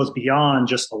 that goes beyond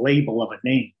just the label of a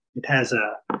name. It has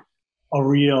a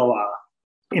real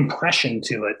impression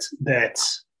to it that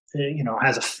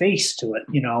has a face to it.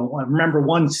 I remember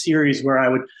one series where I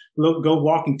would go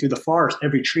walking through the forest.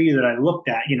 Every tree that I looked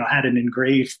at, had an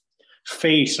engraved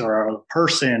face or a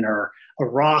person, or a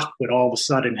rock would all of a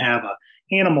sudden have a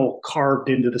animal carved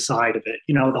into the side of it.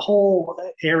 The whole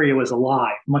area was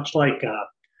alive, much like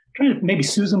maybe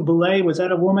Susan Boulay. Was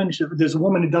that a woman? There's a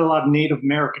woman who did a lot of Native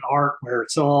American art where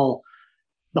it's all,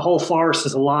 the whole forest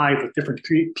is alive with different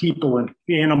people and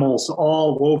animals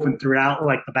all woven throughout,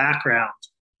 like the background.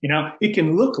 It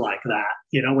can look like that,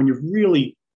 when you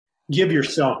really give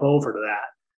yourself over to that,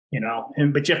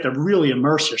 but you have to really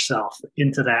immerse yourself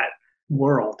into that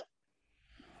world.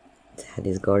 That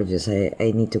is gorgeous. I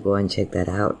need to go and check that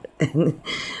out.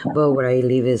 But where I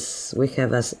live we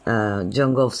have a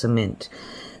jungle of cement.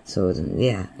 So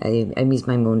yeah, I miss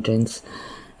my mountains.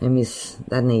 I miss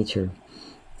that nature.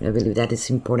 I believe that is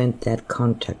important, that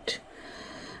contact,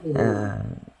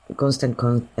 constant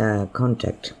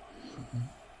contact.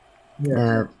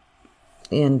 Yeah.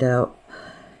 And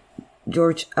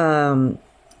George, how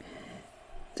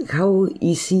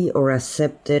easy or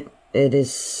accepted it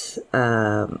is?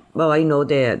 Well, I know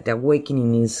the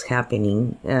awakening is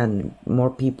happening, and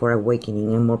more people are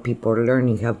awakening, and more people are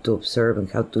learning how to observe and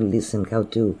how to listen, how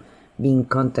to be in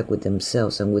contact with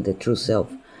themselves and with the true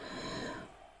self.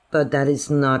 But that is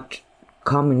not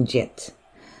common yet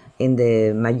in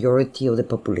the majority of the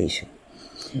population.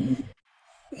 Mm-hmm.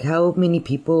 How many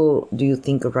people do you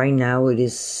think right now it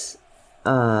is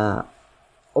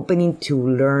opening to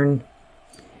learn?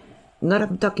 Not,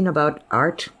 I'm talking about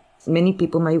art. Many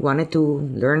people might want to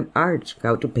learn art,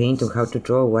 how to paint or how to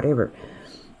draw, whatever.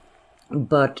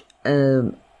 But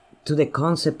to the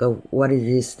concept of what it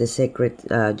is, the sacred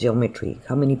geometry,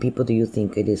 how many people do you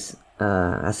think it is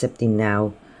accepting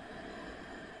now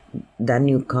that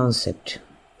new concept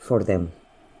for them?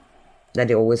 That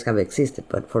they always have existed,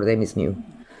 but for them it's new.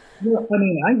 Well,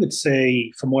 I would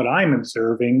say from what I'm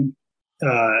observing,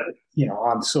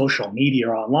 on social media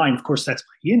or online, of course, that's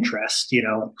my interest,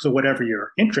 so whatever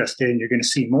you're interested in, you're going to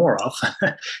see more of,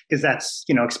 because that's,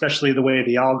 especially the way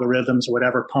the algorithms or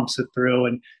whatever pumps it through,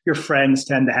 and your friends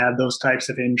tend to have those types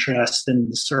of interests in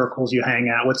the circles you hang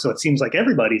out with. So it seems like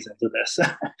everybody's into this.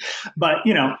 But,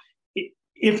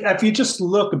 if you just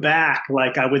look back,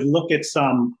 like I would look at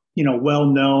some,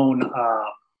 well-known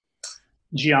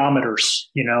geometers,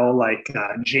 like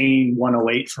Jane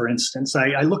 108, for instance.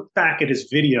 I looked back at his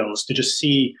videos to just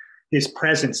see his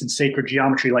presence in sacred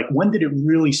geometry. Like, when did it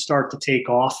really start to take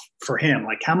off for him?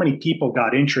 Like, how many people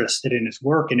got interested in his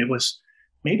work? And it was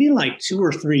maybe like 2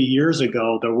 or 3 years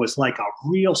ago, there was like a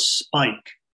real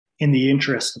spike in the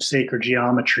interest of sacred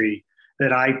geometry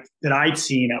that I'd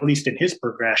seen, at least in his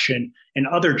progression, and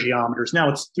other geometers.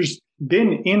 Now, there's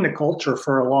been in the culture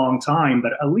for a long time,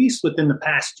 but at least within the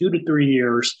past 2 to 3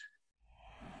 years,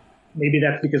 maybe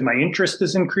that's because my interest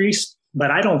has increased,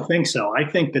 but I don't think so. I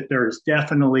think that there's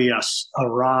definitely a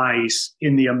rise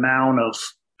in the amount of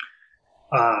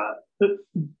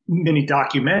many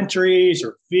documentaries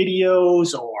or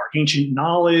videos or ancient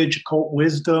knowledge, occult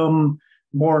wisdom,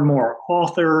 more and more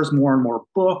authors, more and more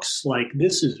books. Like,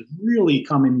 this is really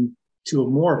coming to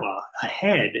more of a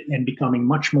head and becoming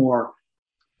much more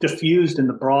diffused in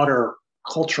the broader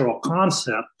cultural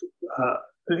concept,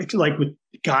 like with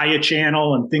Gaia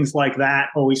Channel and things like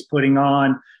that, always putting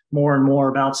on more and more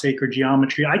about sacred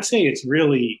geometry. I'd say it's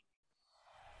really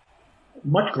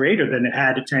much greater than it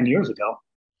had 10 years ago.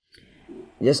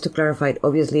 Just to clarify,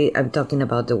 obviously, I'm talking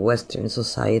about the Western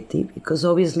society, because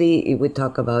obviously, if we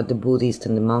talk about the Buddhists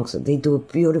and the monks, they do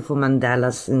beautiful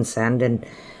mandalas in sand, and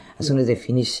as soon as they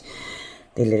finish,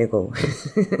 they let it go.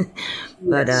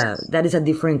 But that is a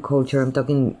different culture. I'm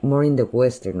talking more in the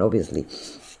Western, obviously.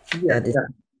 Yeah,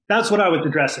 that's what I was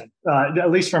addressing,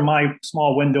 at least from my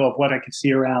small window of what I could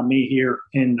see around me here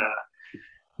in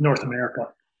North America.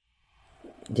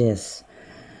 Yes,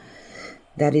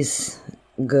 that is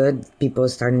good. People are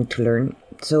starting to learn.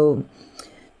 So,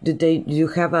 you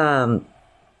have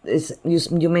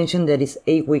you mentioned that it's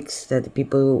 8 weeks that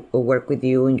people work with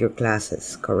you in your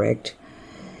classes, correct?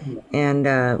 Yeah. And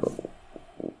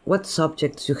what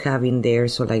subjects you have in there,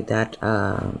 so like that?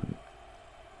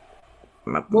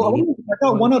 Well, I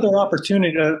got one other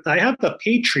opportunity. I have the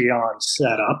Patreon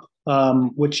set up,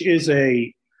 which is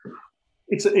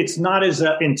it's not as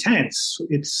intense.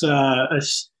 It's a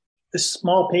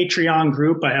small Patreon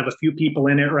group. I have a few people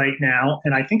in it right now,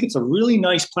 and I think it's a really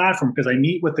nice platform because I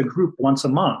meet with the group once a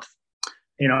month,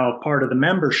 part of the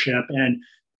membership. And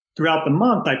throughout the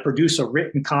month, I produce a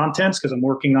written contents because I'm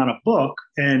working on a book,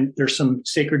 and there's some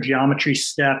sacred geometry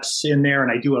steps in there,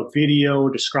 and I do a video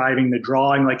describing the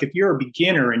drawing. Like if you're a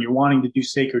beginner and you're wanting to do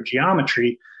sacred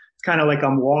geometry, it's kind of like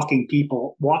I'm walking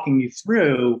you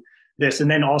through this,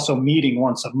 and then also meeting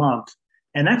once a month.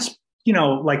 And that's,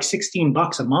 like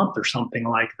 $16 a month or something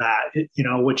like that,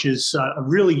 which is a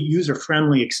really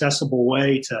user-friendly, accessible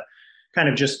way to kind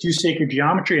of just do sacred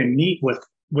geometry and meet with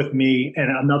me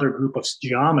and another group of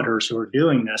geometers who are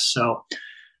doing this. So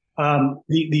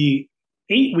the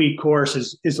 8-week course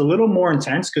is a little more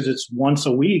intense because it's once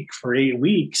a week for 8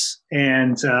 weeks.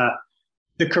 And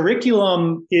the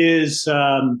curriculum is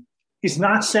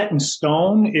not set in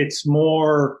stone. It's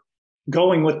more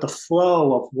going with the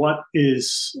flow of what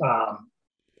is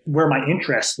where my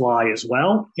interests lie as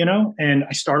well, and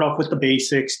I start off with the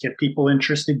basics, get people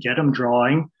interested, get them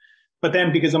drawing. But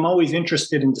then because I'm always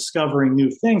interested in discovering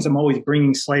new things, I'm always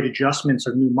bringing slight adjustments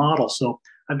or new models. So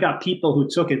I've got people who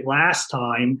took it last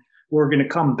time who are going to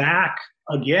come back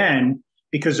again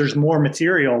because there's more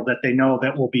material that they know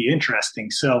that will be interesting.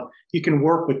 So you can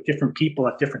work with different people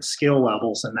at different skill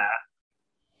levels in that.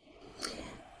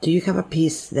 Do you have a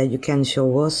piece that you can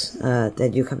show us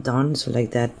that you have done, so like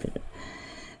that,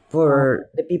 for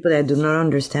the people that do not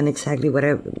understand exactly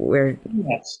where?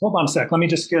 Yes. Hold on a sec. Let me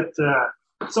just get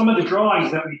some of the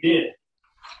drawings that we did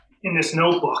in this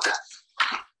notebook.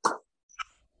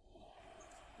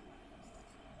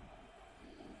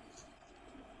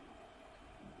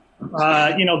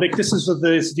 This is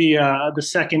the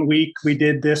second week we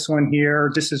did this one here.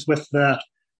 This is with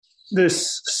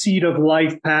this seed of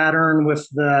life pattern with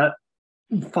the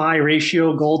phi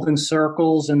ratio golden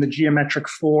circles and the geometric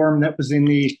form that was in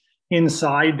the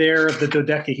inside there of the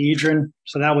dodecahedron.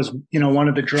 So that was, one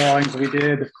of the drawings we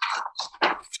did.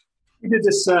 We did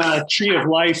this tree of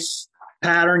life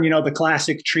pattern, the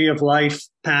classic tree of life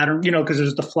pattern, because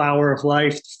there's the flower of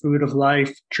life, food of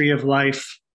life, tree of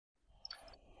life.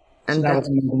 And so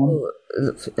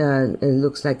it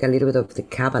looks like a little bit of the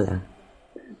Kabbalah.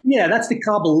 Yeah, that's the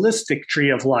Kabbalistic tree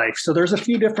of life. So there's a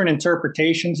few different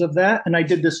interpretations of that. And I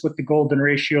did this with the golden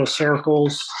ratio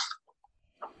circles.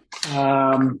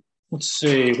 Let's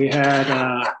see. We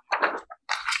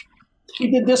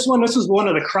did this one. This is one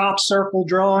of the crop circle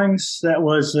drawings. That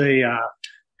was a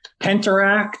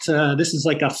pentaract. This is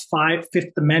like a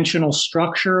fifth dimensional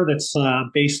structure that's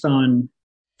based on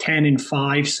 10 and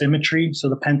 5 symmetry. So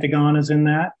the pentagon is in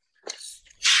that.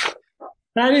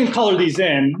 Now, I didn't color these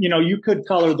in. You could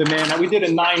color them in. We did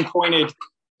a nine-pointed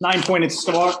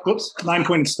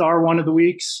star one of the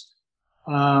weeks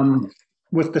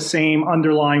with the same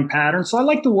underlying pattern. So I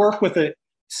like to work with the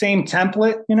same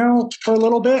template, for a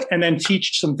little bit, and then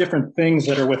teach some different things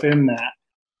that are within that.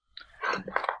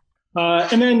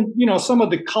 And then, some of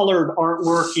the colored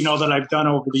artwork, that I've done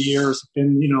over the years have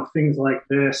been, things like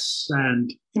this and,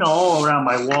 all around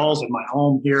my walls in my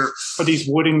home here are these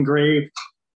wood engraved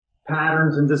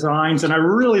patterns and designs. And I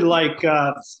really like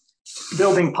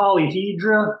building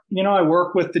polyhedra. I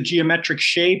work with the geometric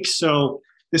shapes. So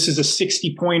this is a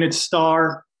 60-pointed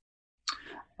star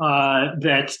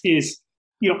that is,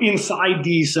 inside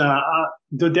these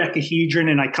dodecahedron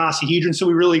and icosahedron. So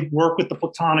we really work with the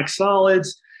platonic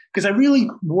solids because I really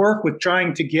work with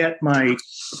trying to get my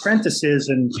apprentices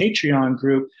and Patreon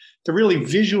group to really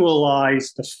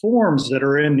visualize the forms that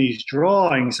are in these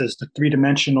drawings as the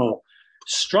three-dimensional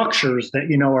structures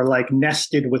that, are like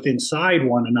nested within inside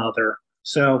one another.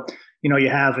 So, you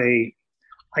have a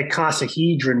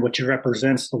icosahedron, which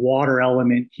represents the water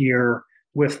element here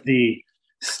with the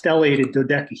stellated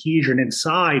dodecahedron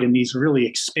inside, and these really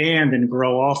expand and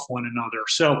grow off one another.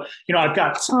 So, I've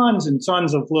got tons and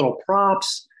tons of little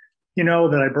props,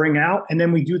 that I bring out, and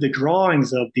then we do the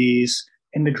drawings of these.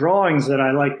 And the drawings that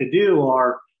I like to do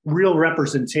are real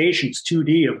representations,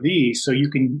 2D of these. So you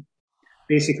can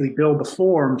basically build the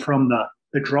form from the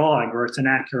drawing, or it's an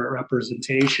accurate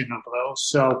representation of those.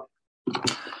 So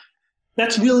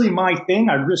that's really my thing.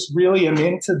 I just really am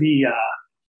into doing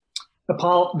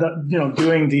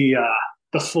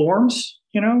the forms,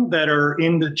 that are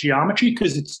in the geometry,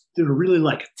 because they're really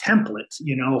like a template,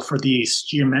 for these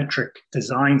geometric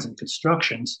designs and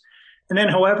constructions. And then,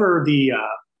 however,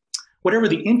 whatever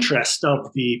the interest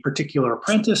of the particular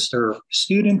apprentice or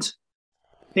student,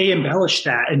 they embellish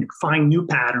that and find new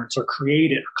patterns or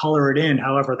create it or color it in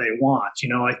however they want.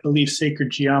 I believe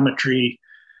sacred geometry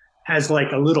has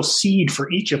like a little seed for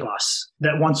each of us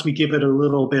that once we give it a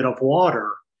little bit of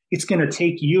water, it's going to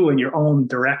take you in your own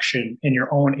direction, in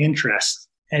your own interest.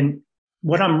 And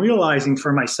what I'm realizing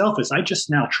for myself is I just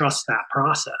now trust that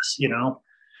process,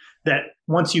 that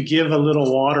once you give a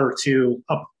little water to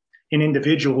an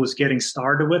individual who's getting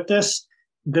started with this,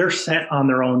 they're set on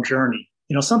their own journey.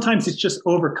 Sometimes it's just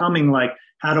overcoming, like,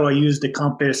 how do I use the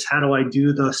compass? How do I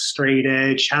do the straight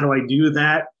edge? How do I do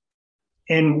that?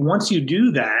 And once you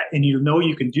do that and you know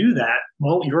you can do that,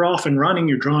 well, you're off and running,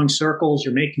 you're drawing circles,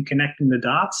 you're connecting the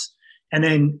dots. And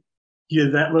then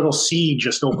that little seed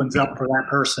just opens up for that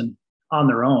person on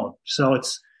their own. So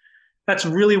that's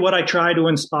really what I try to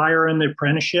inspire in the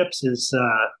apprenticeships is,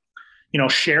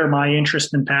 share my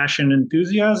interest and passion and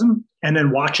enthusiasm, and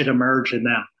then watch it emerge in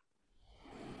them.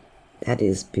 That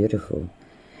is beautiful.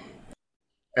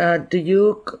 Do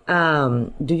you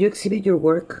exhibit your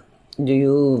work? Do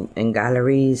you in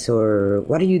galleries, or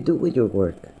what do you do with your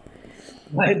work?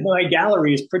 My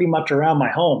gallery is pretty much around my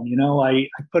home. I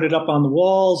put it up on the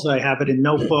walls. I have it in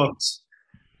notebooks.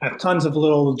 I have tons of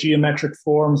little geometric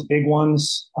forms, big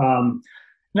ones. I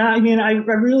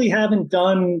really haven't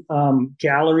done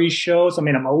gallery shows.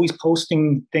 I'm always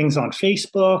posting things on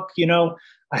Facebook.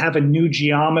 I have a new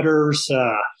geometers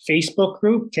Facebook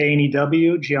group,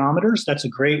 KNEW Geometers. That's a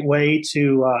great way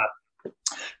to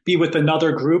be with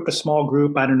another group, a small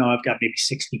group. I don't know, I've got maybe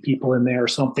 60 people in there or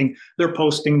something. They're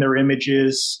posting their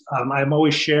images. I'm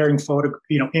always sharing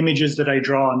images that I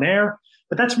draw on there.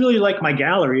 But that's really like my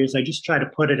gallery, is I just try to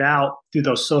put it out through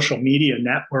those social media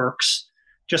networks,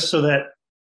 just so that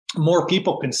more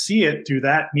people can see it through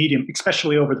that medium,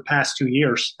 especially over the past 2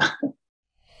 years.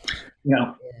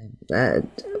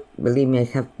 Believe me, I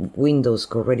have windows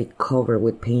already covered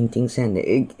with paintings, and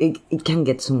it can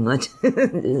get so much,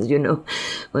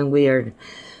 when we are.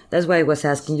 That's why I was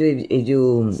asking you if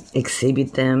you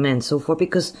exhibit them and so forth,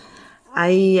 because I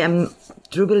am a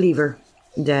true believer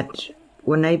that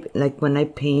when I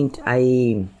paint,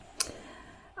 I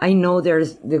know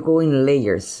they go in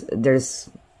layers.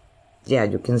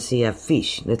 You can see a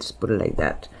fish, let's put it like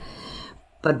that.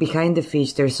 But behind the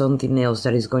fish, there's something else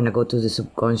that is going to go to the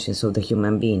subconscious of the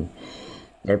human being.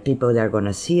 There are people that are going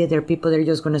to see it. There are people that are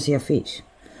just going to see a fish.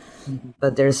 Mm-hmm.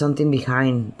 But there's something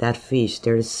behind that fish.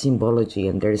 There's symbology,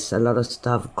 and there's a lot of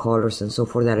stuff, colors and so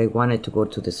forth, that I wanted to go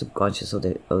to the subconscious of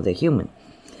the human.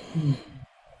 Mm-hmm.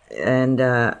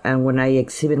 And when I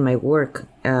exhibit my work,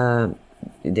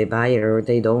 they buy it or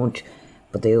they don't,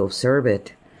 but they observe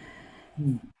it.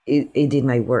 Mm-hmm. It did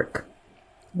my work,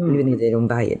 even if they don't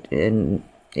buy it. And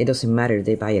it doesn't matter if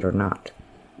they buy it or not.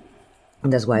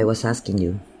 And that's why I was asking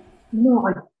you.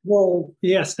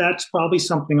 Yes, that's probably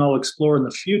something I'll explore in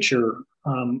the future.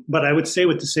 But I would say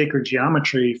with the sacred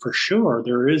geometry, for sure,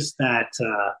 there is that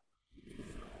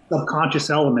subconscious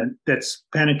element that's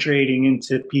penetrating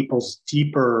into people's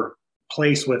deeper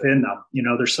place within them.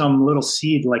 There's some little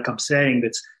seed, like I'm saying,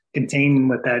 that's contained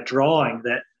with that drawing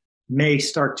that may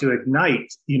start to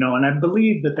ignite, and I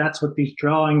believe that that's what these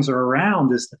drawings are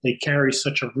around, is that they carry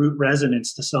such a root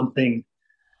resonance to something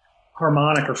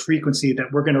harmonic or frequency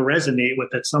that we're going to resonate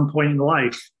with at some point in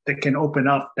life that can open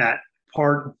up that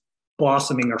part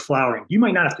blossoming or flowering. You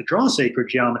might not have to draw sacred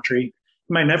geometry.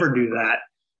 You might never do that,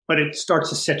 but it starts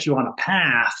to set you on a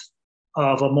path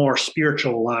of a more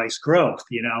spiritualized growth,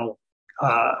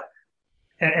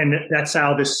 and that's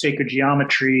how this sacred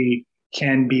geometry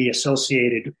can be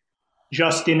associated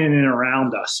just in and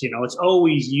around us. It's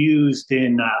always used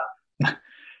in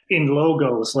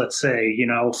logos, let's say,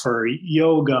 for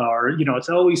yoga, or, it's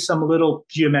always some little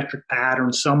geometric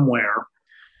pattern somewhere.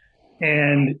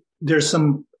 And there's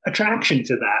some attraction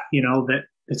to that, that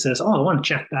it says, oh, I want to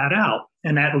check that out.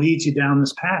 And that leads you down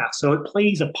this path. So it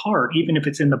plays a part, even if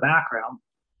it's in the background.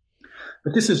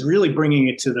 But this is really bringing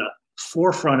it to the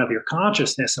forefront of your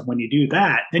consciousness. And when you do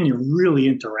that, then you're really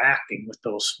interacting with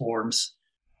those forms,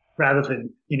 rather than,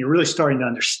 you're really starting to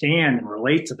understand and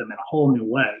relate to them in a whole new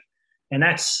way. And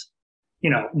that's,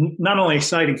 not only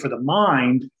exciting for the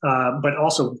mind, but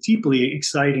also deeply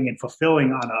exciting and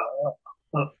fulfilling on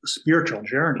a spiritual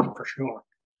journey, for sure.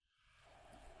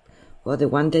 Well, the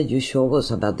one that you showed us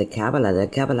about the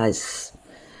Kabbalah is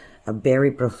a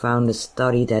very profound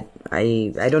study that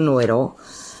I don't know at all.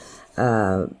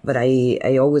 But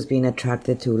I always been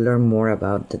attracted to learn more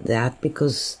about that,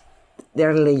 because there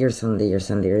are layers and layers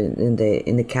and layers in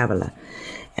the Kabbalah,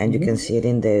 and you can see it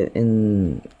in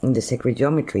the sacred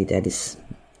geometry.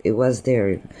 It was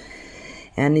there,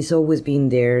 and it's always been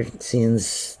there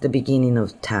since the beginning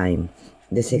of time.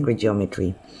 The sacred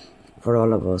geometry for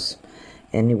all of us,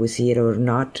 and if we see it or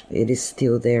not, it is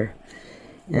still there,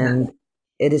 and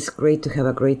it is great to have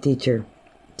a great teacher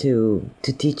to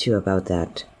teach you about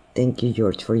that. Thank you,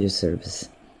 George, for your service.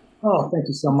 Oh, thank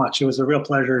you so much. It was a real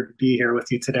pleasure to be here with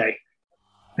you today.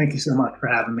 Thank you so much for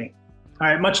having me. All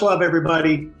right. Much love,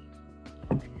 everybody.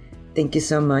 Thank you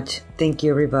so much. Thank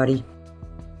you, everybody.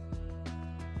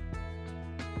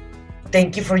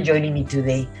 Thank you for joining me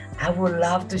today. I would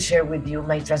love to share with you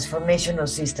my transformational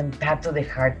system, Path to the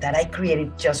Heart, that I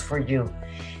created just for you.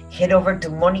 Head over to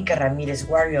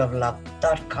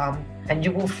monicaramirezwarrioroflove.com and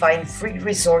you will find free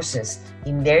resources.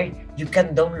 In there, you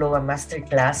can download a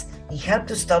masterclass in how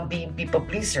to stop being people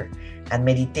pleaser and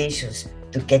meditations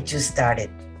to get you started.